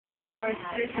I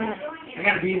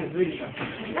gotta be in the video.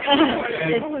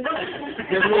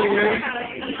 Everybody ready?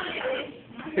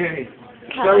 Okay.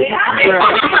 Start with the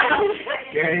pre-wrap.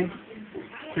 Okay.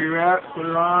 Pre-wrap, put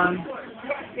it on.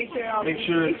 Make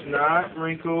sure it's not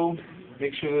wrinkled.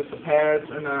 Make sure that the pads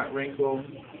are not wrinkled.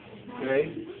 Okay.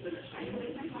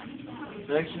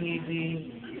 Nice and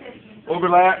easy.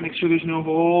 Overlap, make sure there's no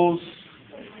holes.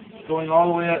 Going all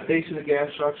the way up, base of the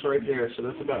gas truck's right there, so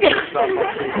that's about to stop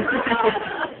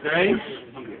right. Okay?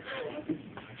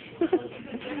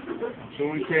 So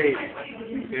we take,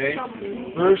 okay,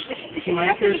 first 2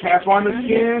 anchors, half on the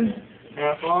skin,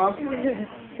 half off. An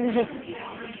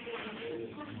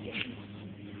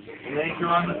anchor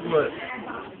on the foot.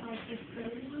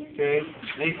 Okay,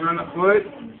 anchor on the foot,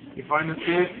 you find the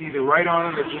fifth either right on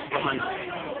it or just behind it.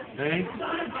 Okay?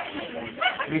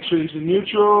 Make sure there's a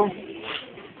neutral.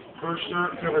 First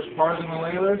stirrup covers part of the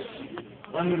malleolus,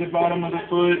 under the bottom of the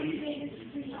foot,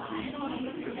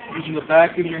 using the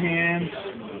back of your hands.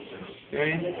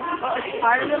 Okay?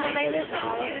 Part of the malleolus?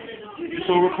 Just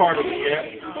over part of it, yeah.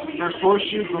 First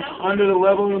horseshoe goes under the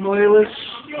level of the malleolus.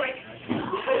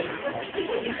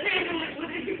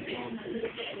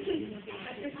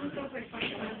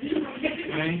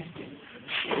 Okay?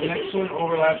 The next one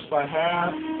overlaps by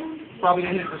half. Probably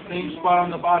going to hit the same spot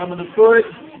on the bottom of the foot.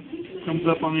 Comes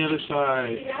up on the other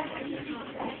side.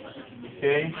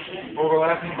 Okay,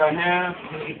 overlapping by half. I'm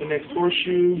going to get the next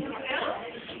horseshoe.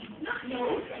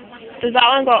 Does that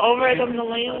one go over the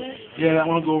malleolus? Yeah, that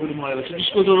one will go over the malleolus. It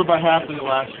just goes over by half of the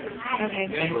last one. Okay.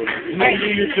 And then you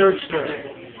do your third stirrup.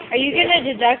 Are you going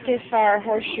to deduct if our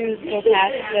horseshoes go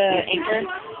past the anchor?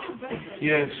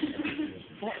 Yes.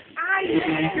 Get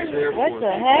the anchors there. What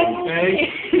the heck? Okay.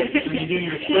 Then you do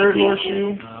your third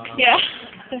horseshoe. Yeah.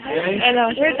 Okay. I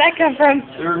know. Where'd that come from?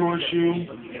 Third horseshoe.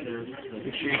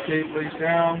 Make sure your tape lays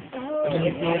down. And then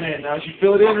you fill it in. Now as you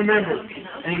fill it in, remember,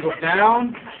 angle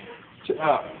down to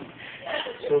up.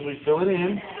 So as we fill it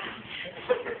in,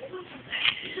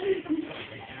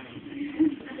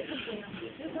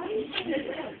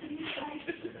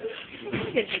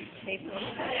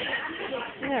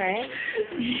 Alright.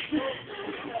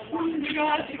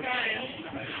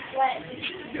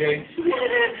 okay.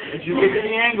 As you look at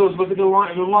the angles, look at the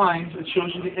lines. It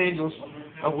shows you the angles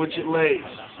of which it lays.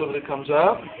 So that it comes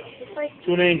up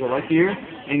to an angle, like here.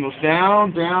 Angles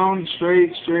down, down,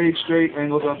 straight, straight, straight.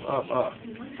 Angles up, up, up.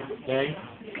 Okay.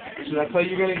 So that's how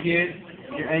you're going to get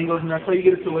your angles, and that's how you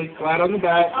get it to lay flat on the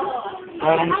back,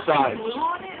 flat on the sides.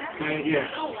 Okay. Yeah.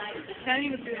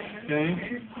 Okay.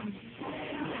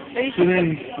 So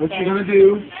then, what you're going to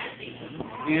do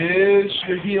is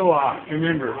your heel lock.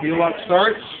 Remember, heel lock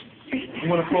starts. You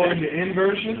want to pull into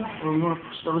inversion, or we want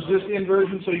to resist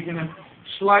inversion, so you're going to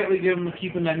slightly give them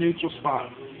keeping that neutral spot.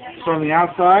 So on the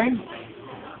outside,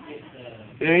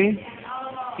 okay,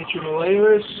 get your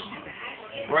malleolus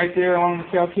right there along the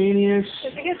calcaneus,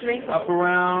 up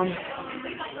around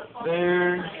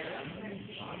there,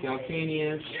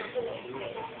 calcaneus,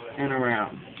 and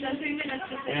around.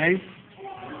 Okay.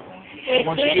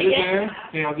 Once you get it there,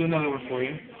 okay, I'll do another one for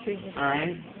you.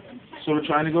 Alright. So we're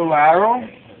trying to go lateral.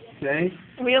 Okay.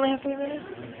 We only have 3 minutes?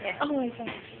 Yeah. Oh my God.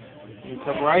 You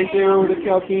come right there over the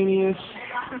calcaneus,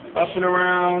 up and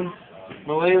around,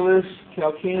 malleolus,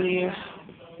 calcaneus,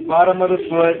 bottom of the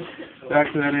foot,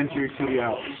 back to that anterior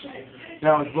tibialis.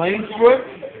 Now with Blaine's foot,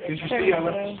 as you see, I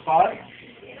left the spot.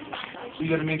 So you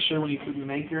got to make sure when you put an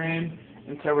anchor in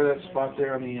and cover that spot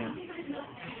there on the end.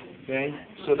 Okay,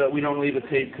 so that we don't leave a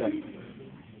tape cut.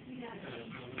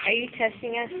 Are you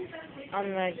testing us on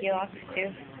the heel locks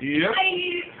too? Yep.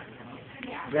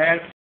 That's